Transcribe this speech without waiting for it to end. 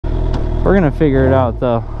We're gonna figure it out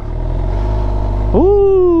though.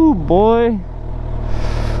 Ooh, boy.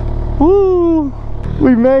 Woo!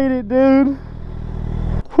 We made it, dude.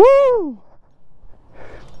 Woo!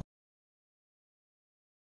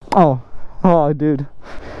 Oh, dude.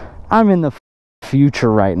 I'm in the future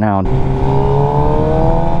right now.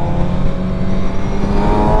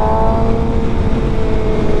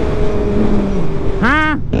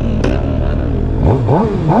 Huh?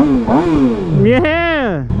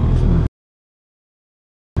 Yeah!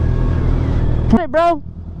 Hey, bro.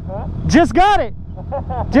 Huh? Just got it.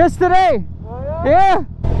 Just today. Oh, yeah?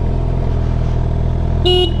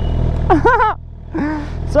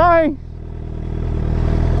 Sorry.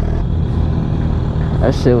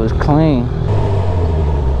 That shit was clean.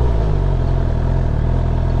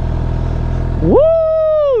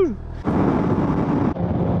 Woo!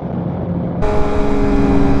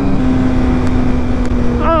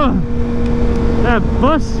 Oh, that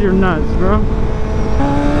busts your nuts, bro.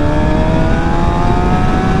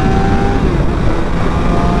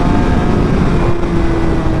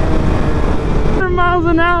 100 miles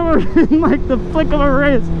an hour in like the flick of a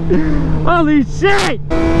wrist. Holy shit!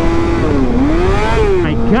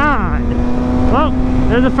 My God! Well,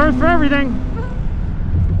 there's a first for everything.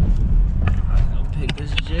 I'll pick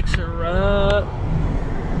this GSX-R up.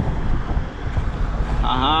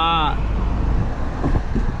 Aha!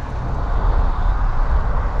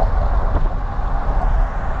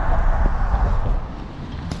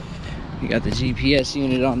 We got the GPS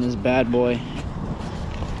unit on this bad boy.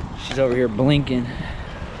 She's over here blinking.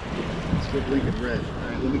 Still blinking red. All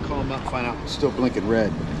right, let me call him up, find out. It's still blinking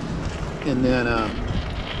red. And then I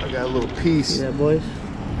got a little piece. See that, boys?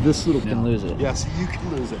 This little. You can lose it. Yes, you can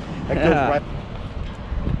lose it. That goes right.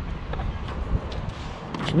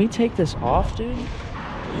 Can we take this off, dude?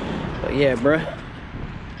 But yeah, bruh.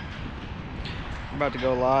 We're about to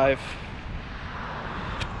go live.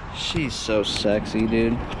 She's so sexy,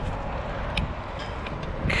 dude.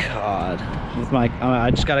 God. With my,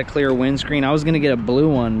 I just got a clear windscreen. I was gonna get a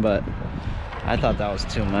blue one, but I thought that was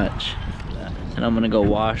too much. And I'm gonna go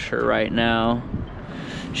wash her right now.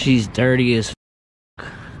 She's dirty as f.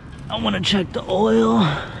 I wanna check the oil.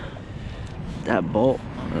 That bolt,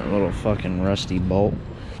 that little fucking rusty bolt.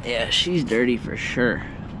 Yeah, she's dirty for sure.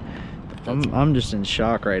 I'm just in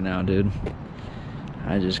shock right now, dude.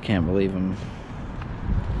 I just can't believe him.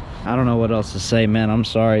 I don't know what else to say, man. I'm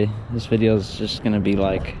sorry. This video is just gonna be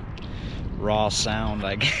like raw sound,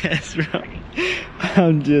 I guess, bro.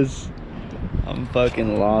 I'm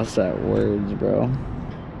fucking lost at words, bro.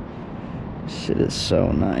 Shit is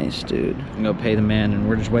so nice, dude. I'm gonna pay the man, and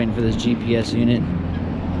we're just waiting for this GPS unit,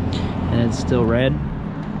 and it's still red.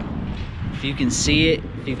 If you can see it,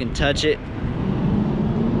 if you can touch it,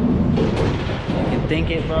 if you can think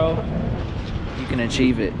it, bro, you can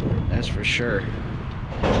achieve it. That's for sure.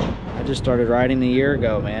 I just started riding a year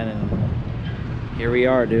ago, man, and here we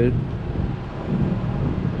are, dude.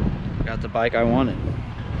 Got the bike I wanted.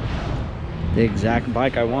 The exact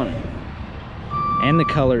bike I wanted. And the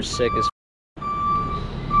color's sick as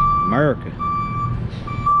America.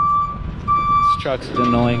 This truck's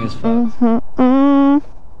annoying as fuck.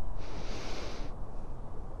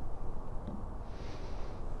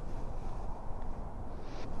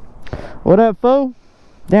 What up, foe?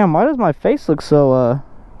 Damn, why does my face look so,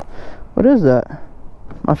 what is that?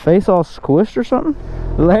 My face all squished or something?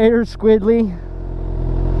 Later, Squidly.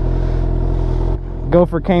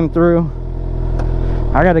 Gopher came through.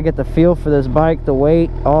 I gotta get the feel for this bike, the weight,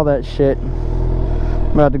 all that shit.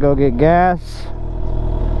 I'm about to go get gas.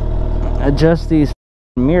 Adjust these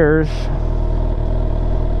mirrors.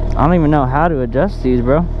 I don't even know how to adjust these,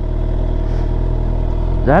 bro.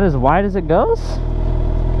 Is that as wide as it goes?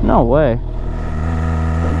 No way.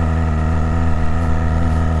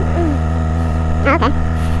 Okay,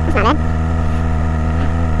 that's not bad.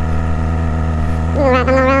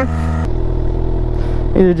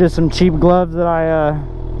 These are just some cheap gloves that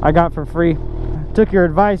I got for free. Took your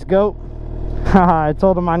advice, goat. I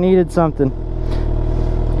told him I needed something.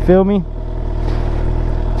 Feel me?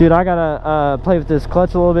 Dude, I gotta play with this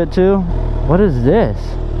clutch a little bit too. What is this?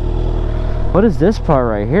 What is this part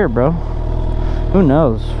right here, bro? Who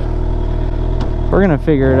knows? We're gonna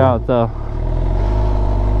figure it out though.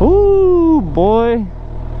 Ooh, boy.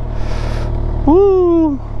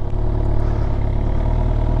 Woo.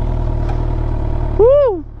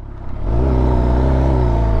 Woo.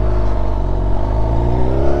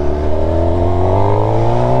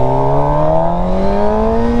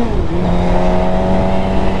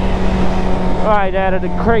 Right out of the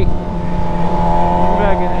crate.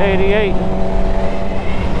 Back in '88.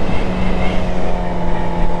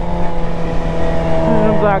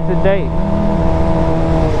 back to date.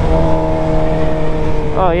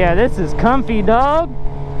 Oh yeah, this is comfy, dog.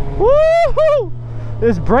 Woohoo!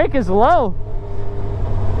 This brake is low.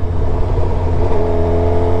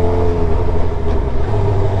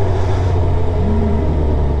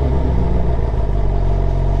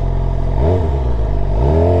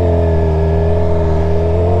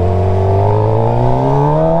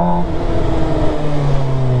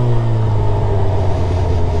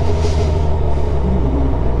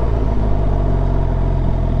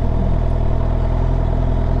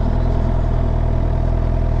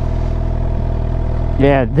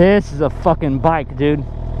 Yeah, this is a fucking bike, dude.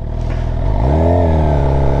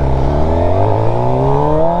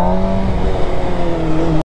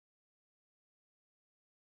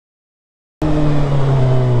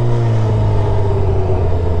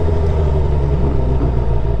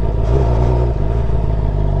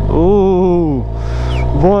 Ooh,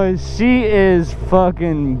 boy, she is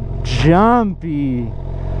fucking jumpy.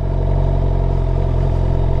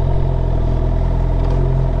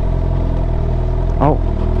 Oh,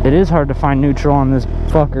 it is hard to find neutral on this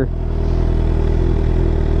fucker.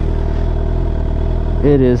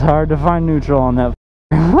 It is hard to find neutral on that.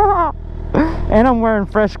 And I'm wearing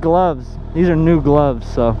fresh gloves. These are new gloves,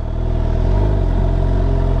 so.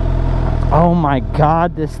 Oh my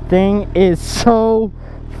god, this thing is so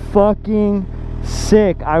fucking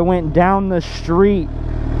sick. I went down the street.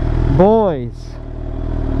 Boys,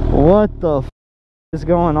 what the f is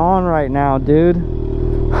going on right now, dude?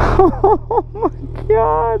 Oh my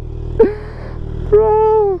god,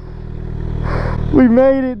 bro, we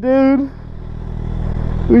made it, dude.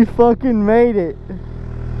 We fucking made it.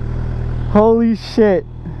 Holy shit.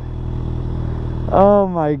 Oh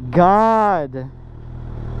my god.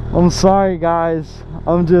 I'm sorry, guys.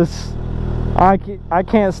 I'm just, I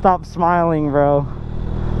can't stop smiling, bro.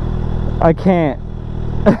 I can't.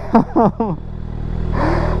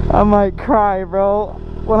 I might cry, bro.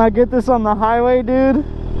 When I get this on the highway, dude.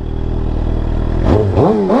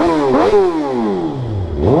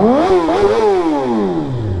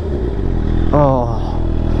 Oh.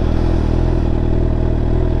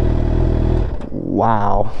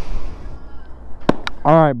 Wow.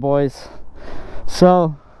 All right, boys.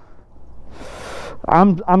 So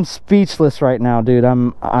I'm speechless right now, dude.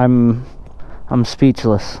 I'm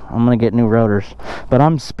speechless. I'm gonna get new rotors, but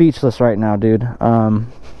I'm speechless right now, dude.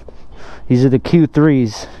 These are the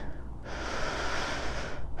Q3s.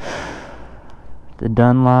 The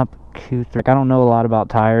Dunlop Q3. I don't know a lot about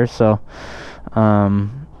tires, so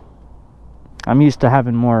I'm used to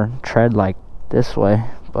having more tread like this way,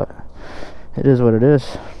 but it is what it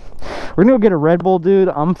is. We're gonna go get a Red Bull, dude.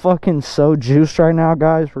 I'm fucking so juiced right now,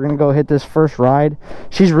 guys. We're gonna go hit this first ride.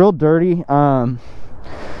 She's real dirty,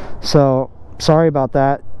 so sorry about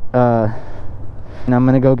that. And I'm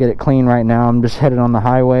gonna go get it clean right now. I'm just headed on the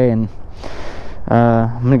highway, and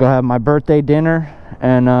I'm gonna go have my birthday dinner.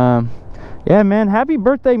 And yeah, man, happy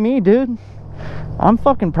birthday me, dude. I'm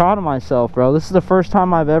fucking proud of myself, bro. This is the first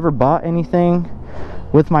time I've ever bought anything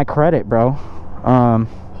with my credit, bro.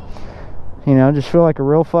 You know, just feel like a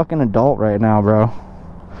real fucking adult right now, bro.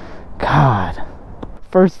 God.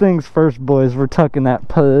 First things first, boys. We're tucking that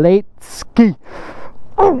plate ski.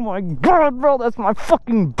 Oh my god, bro. That's my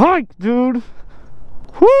fucking bike, dude.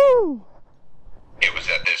 Woo! It was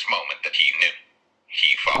at this moment that he knew.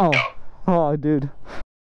 He fucked up. Oh, dude.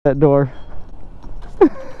 That door.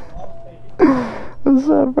 What's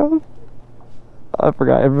up, bro? I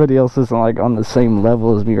forgot. Everybody else isn't like on the same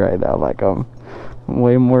level as me right now. Like, I'm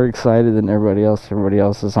way more excited than everybody else. Everybody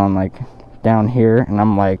else is on like down here, and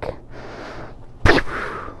I'm like, what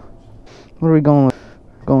are we going with?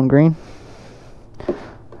 Going green?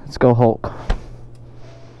 Let's go Hulk.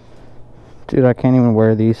 Dude, I can't even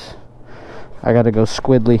wear these. I gotta go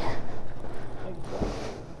squiddly.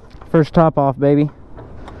 First top off, baby.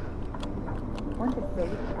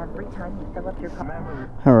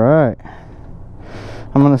 Alright.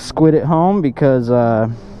 I'm gonna squid it home because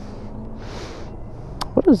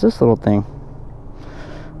what is this little thing?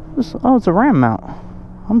 Oh, it's a ram mount.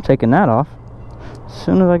 I'm taking that off as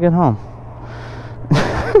soon as I get home.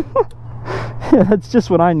 Yeah, that's just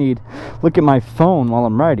what I need. Look at my phone while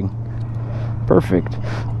I'm riding. Perfect.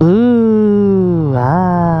 Ooh,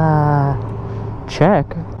 check.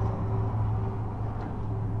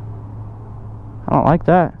 I don't like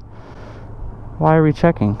that. Why are we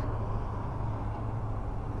checking?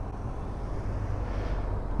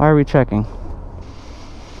 Why are we checking?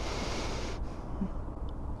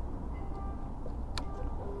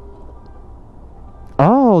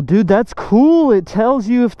 Oh, dude, that's cool. It tells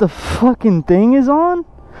you if the fucking thing is on.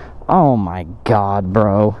 Oh my god,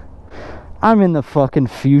 bro. I'm in the fucking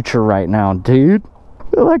future right now, dude.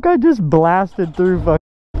 Like I just blasted through fucking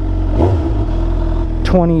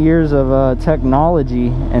 20 years of technology,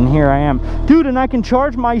 and here I am, dude. And I can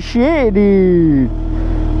charge my shit, dude.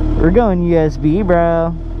 We're going USB,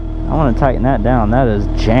 bro. I want to tighten that down. That is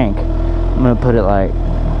jank. I'm gonna put it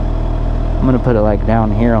like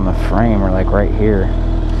down here on the frame, or like right here.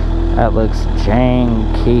 That looks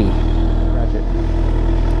janky. Ratchet.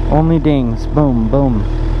 Only dings. Boom, boom.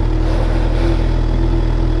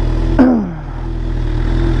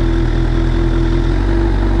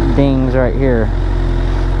 Dings right here.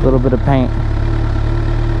 A little bit of paint.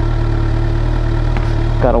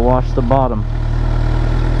 Gotta wash the bottom.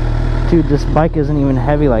 Dude, this bike isn't even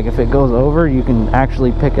heavy. Like if it goes over, you can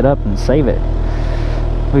actually pick it up and save it.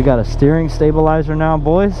 We got a steering stabilizer now,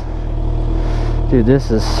 boys. Dude,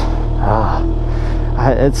 this is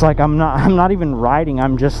it's like I'm not even riding.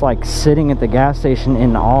 I'm just like sitting at the gas station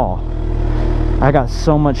in awe. I got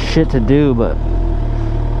so much shit to do, but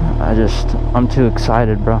I'm too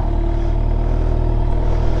excited, bro.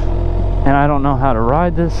 And I don't know how to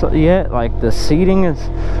ride this yet. Like the seating is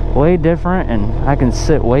way different, and I can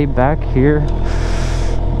sit way back here.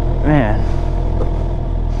 Man.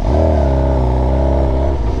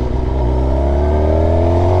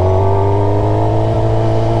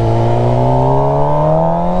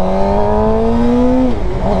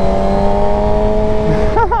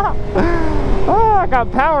 Oh, I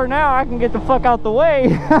got power now. I can get the fuck out the way.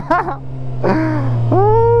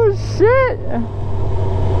 Oh shit.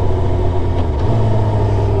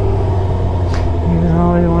 You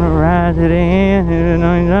always want to ride to the end. You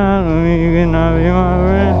cannot be my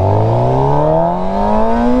friend.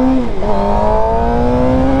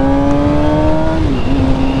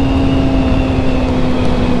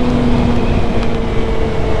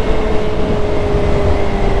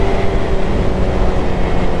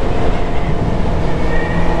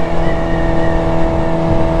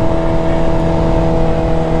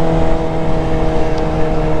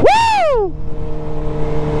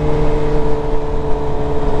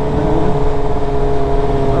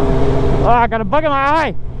 I got a bug in my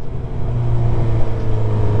eye.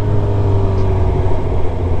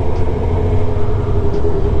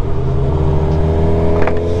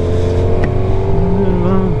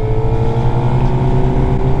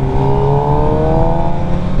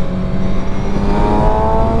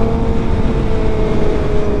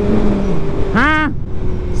 Huh?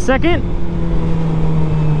 Second?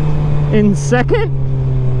 In second?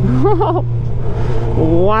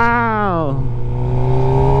 Wow.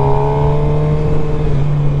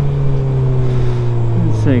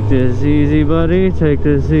 Take this easy, buddy. Take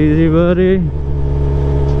this easy, buddy.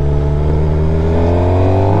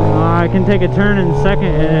 I can take a turn in second,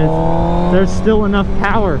 and there's still enough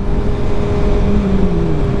power.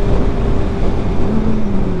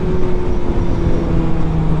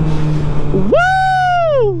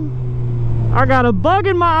 Woo! I got a bug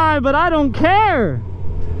in my eye, but I don't care.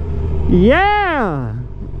 Yeah.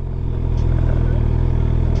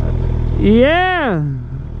 Yeah.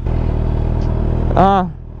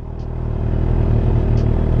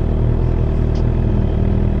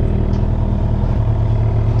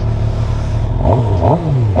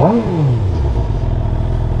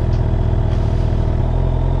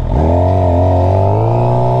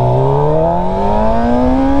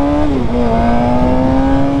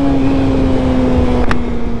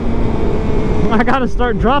 I gotta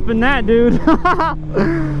start dropping that, dude.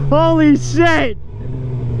 Holy shit.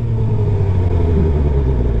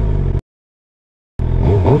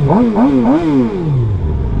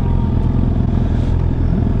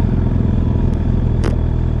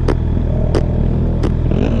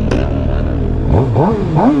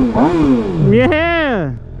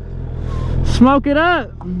 Yeah, smoke it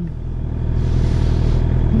up.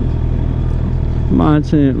 My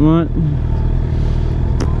tent, what?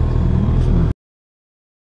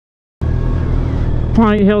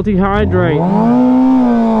 Pint, healthy, hydrate.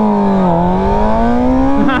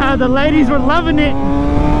 The ladies were loving it.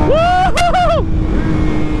 Woo-hoo!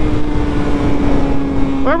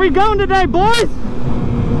 Where are we going today, boys?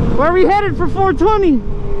 Where are we headed for 420?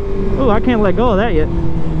 Oh, I can't let go of that yet.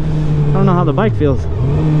 I don't know how the bike feels.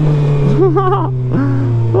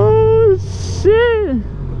 Oh shit.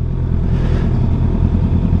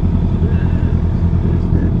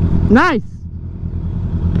 Nice.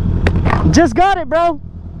 Just got it, bro.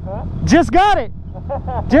 Huh? Just got it.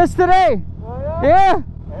 Just today. Oh, yeah?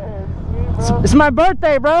 Hey, it's my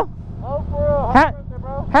birthday, bro. Oh, for real. Happy birthday,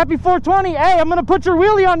 bro. Happy 420. Hey, I'm gonna put your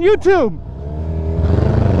wheelie on YouTube.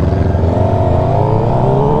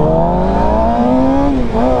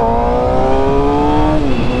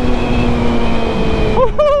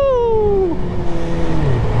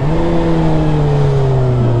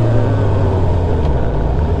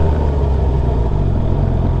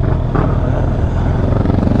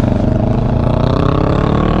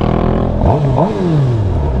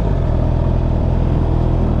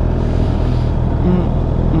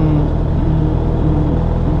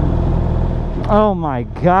 Oh my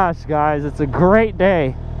gosh, guys, it's a great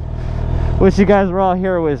day. Wish you guys were all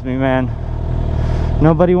here with me, man.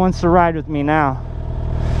 Nobody wants to ride with me now,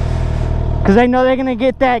 because they know they're gonna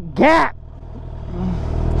get that gap.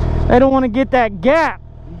 They don't want to get that gap.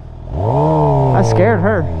 I scared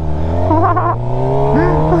her.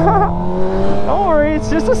 Don't worry, it's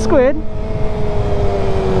just a squid.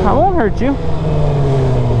 I won't hurt you.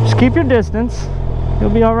 Just keep your distance. You'll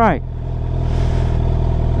be all right.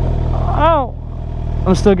 Oh,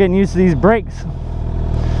 I'm still getting used to these brakes.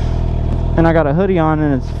 And I got a hoodie on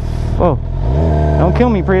and it's... Whoa. Don't kill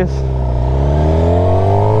me, Prius.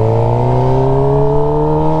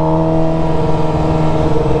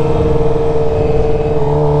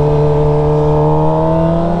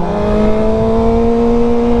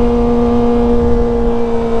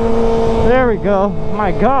 There we go.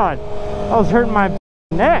 My God. I was hurting my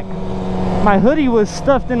neck. My hoodie was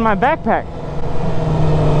stuffed in my backpack.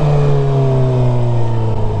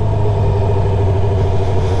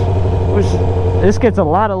 This gets a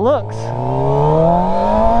lot of looks.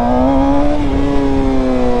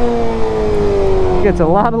 Gets a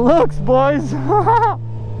lot of looks, boys.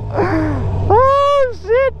 Oh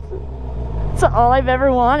shit! It's all I've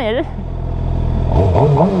ever wanted.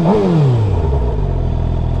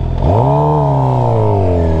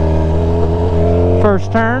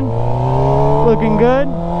 First turn, looking good.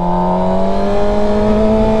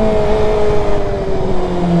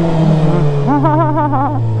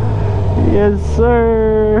 Yes,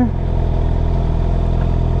 sir.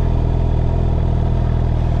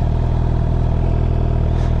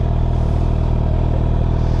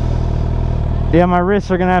 Yeah, my wrists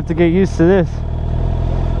are gonna have to get used to this.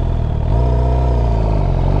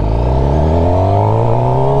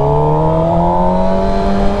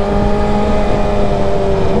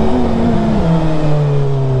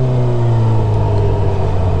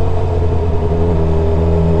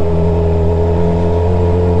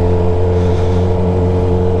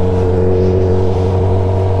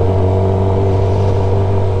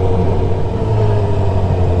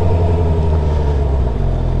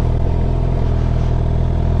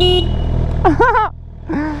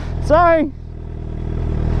 Sorry.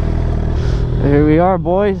 Here we are,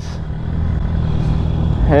 boys.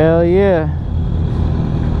 Hell yeah.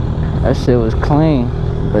 That shit was clean.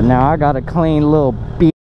 But now I got a clean little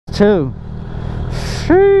bitch too.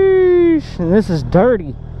 Sheesh. And this is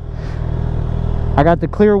dirty. I got the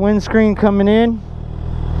clear windscreen coming in.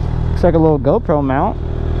 Looks like a little GoPro mount.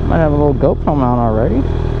 Might have a little GoPro mount already.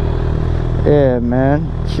 Yeah, man.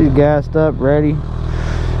 She's gassed up, ready.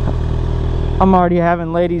 I'm already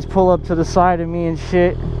having ladies pull up to the side of me and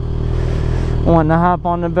shit, wanting to hop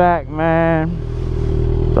on the back, man.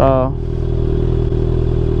 So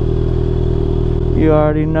you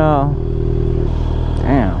already know.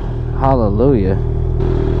 Damn, hallelujah.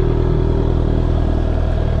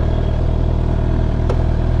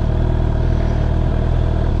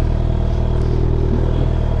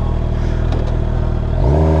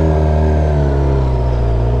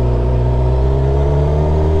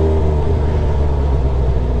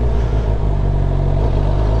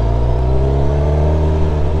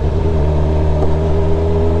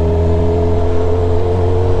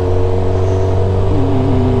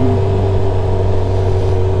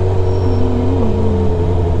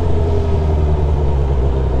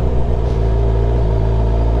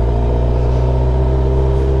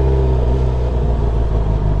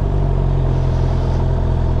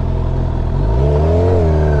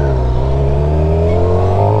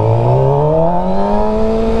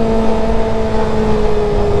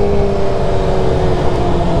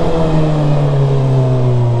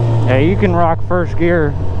 You can rock first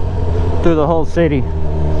gear through the whole city.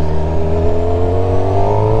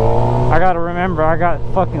 I gotta remember, I got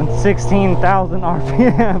fucking 16,000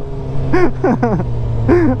 RPM.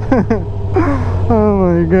 Oh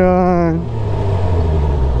my God.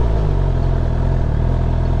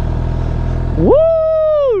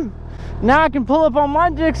 Woo! Now I can pull up on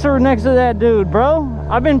my Gixxer next to that dude, bro.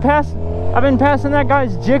 I've been passing that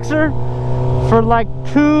guy's Gixxer for like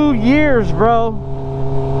 2 years, bro.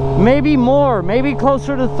 Maybe more, maybe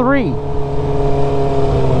closer to 3.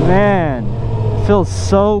 Man, it feels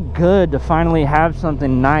so good to finally have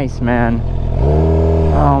something nice, man.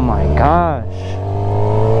 Oh my gosh.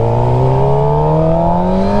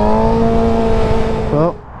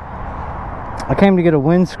 Well, I came to get a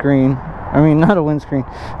windscreen. I mean, not a windscreen.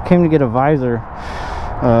 I came to get a visor.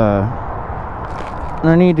 And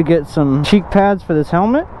I need to get some cheek pads for this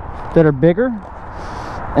helmet that are bigger.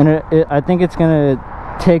 And I think it's gonna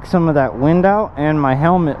take some of that wind out, and my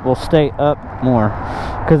helmet will stay up more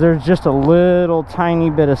because there's just a little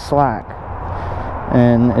tiny bit of slack.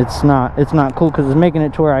 and it's not cool because it's making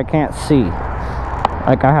it to where I can't see.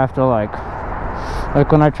 Like I have to like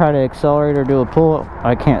when I try to accelerate or do a pull,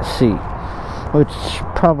 I can't see, which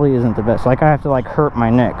probably isn't the best. Like I have to like hurt my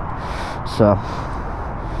neck. So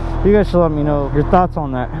you guys should let me know your thoughts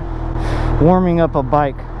on that. Warming up a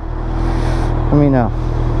bike, let me know.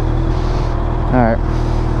 All right,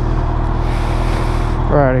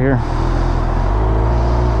 we're out of here.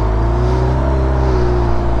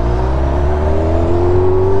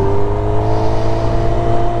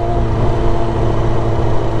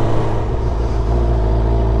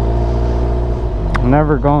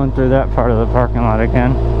 Never going through that part of the parking lot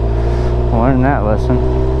again. Learned that lesson.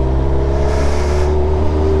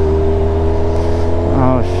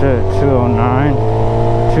 Oh shit, 209,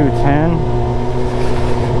 210.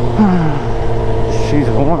 She's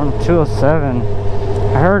warm, 207.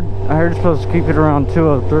 I heard you're supposed to keep it around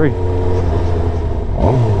 203.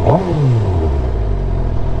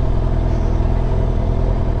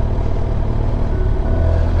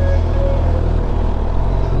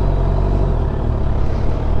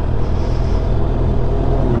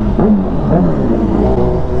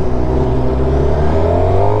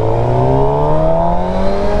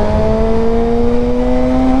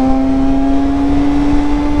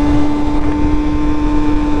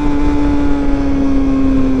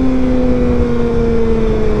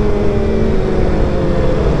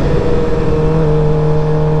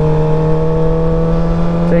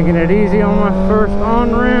 Taking it easy on my first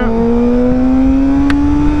on-ramp.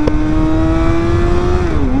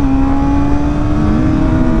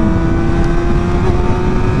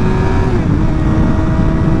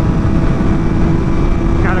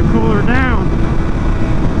 Gotta cool her down.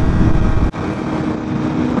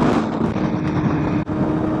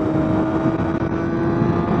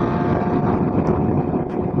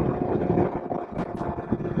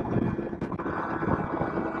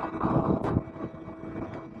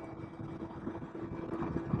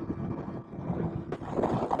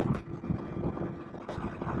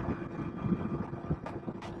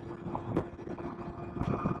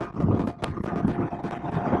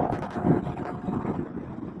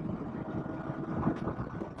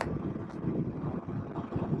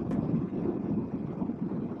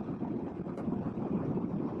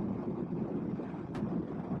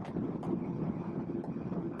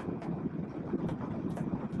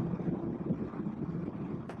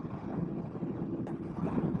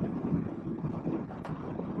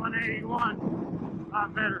 $181, a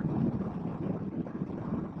lot better.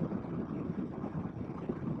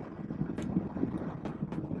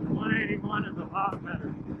 $181 is a lot better.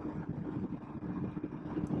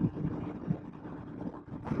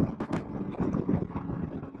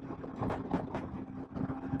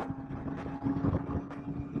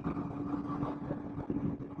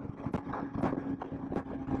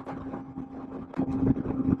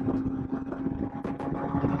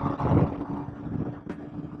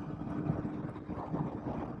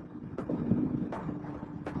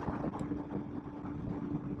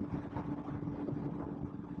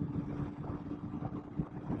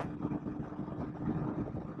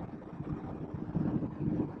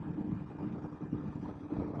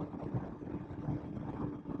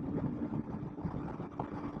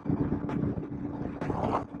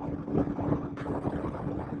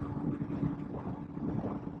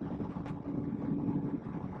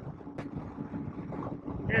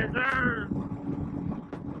 Yes, sir.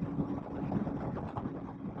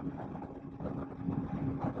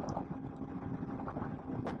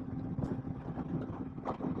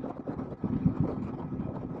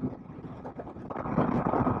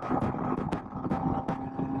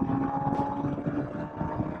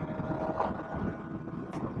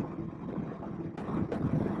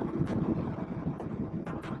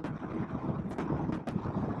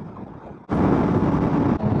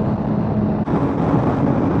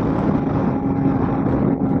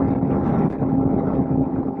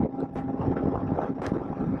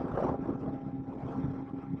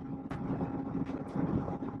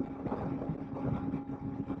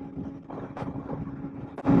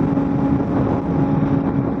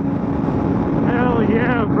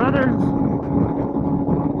 Yeah, brothers.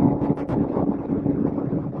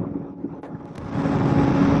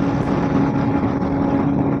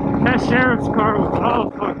 That sheriff's car was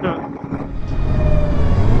all fucked up.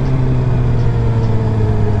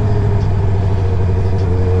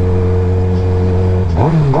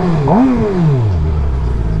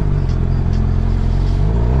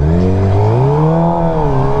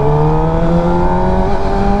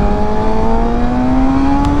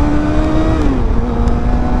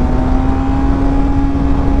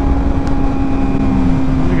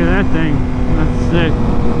 Thing. That's sick.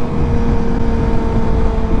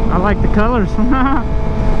 like the colors.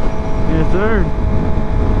 Yes, sir.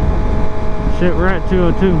 Shit, we're at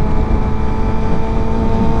 202.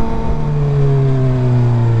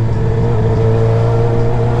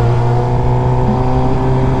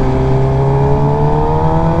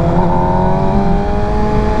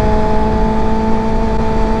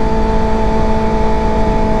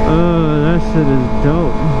 Oh, that shit is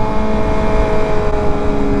dope.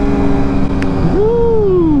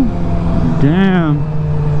 Woo! Damn.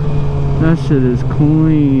 That shit is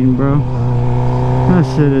clean, bro. That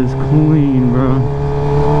shit is clean, bro.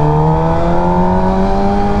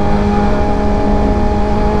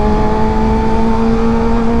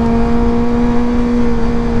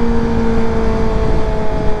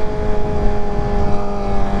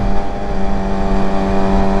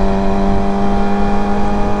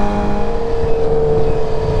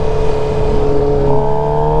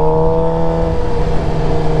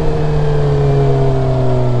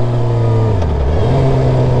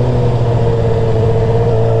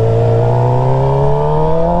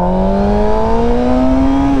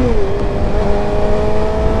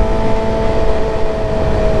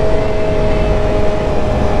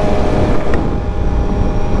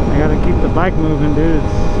 Bike moving, dude.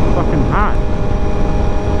 It's fucking hot.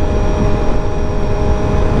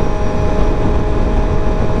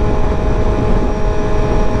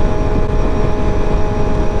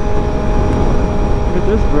 Look at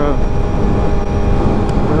this, bro.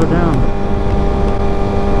 Go down.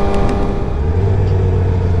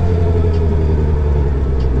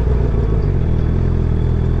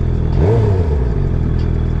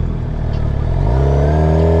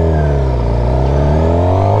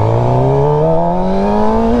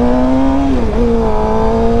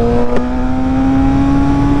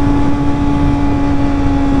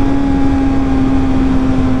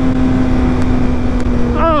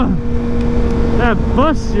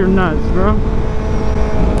 Bust your nuts, bro.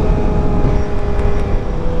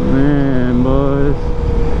 Man, boys.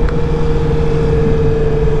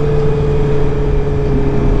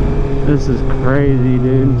 This is crazy,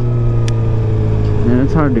 dude. Man,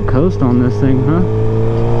 it's hard to coast on this thing, huh?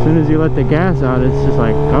 As soon as you let the gas out, it's just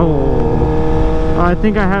like, oh. I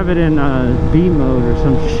think I have it in B mode or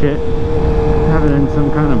some shit. I have it in some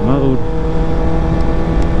kind of mode.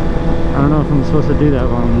 I don't know if I'm supposed to do that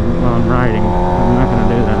while I'm riding. I'm not going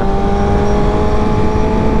to do that.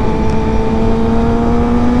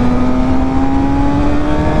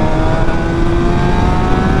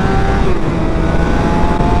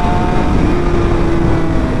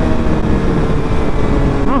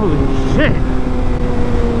 Holy shit!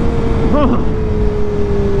 Oh.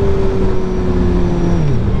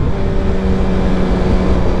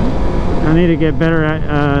 I need to get better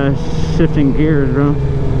at shifting gears, bro.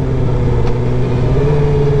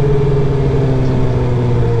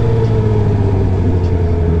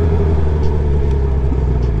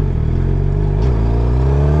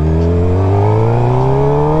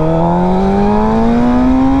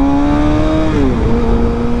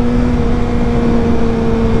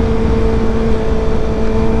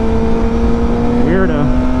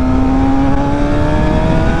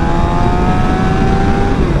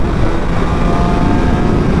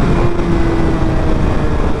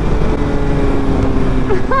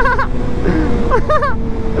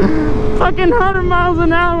 Fucking 100 miles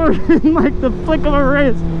an hour in like the flick of a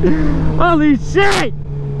wrist. Holy shit!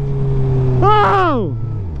 Oh!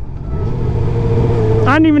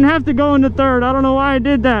 I didn't even have to go into third. I don't know why I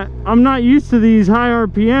did that. I'm not used to these high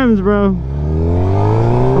RPMs, bro.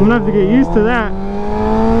 I'm gonna have to get used to that.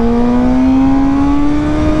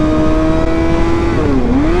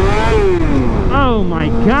 Oh my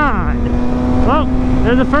god! Well,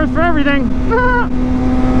 there's a first for everything.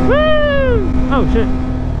 Woo! Oh shit.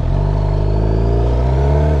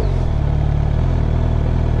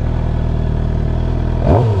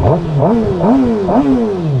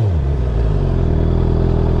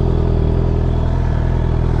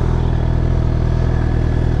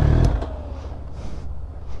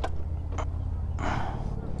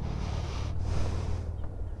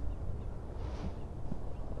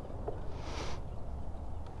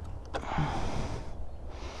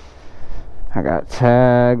 I got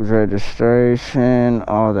tags, registration,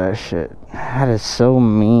 all that shit. That is so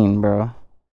mean, bro.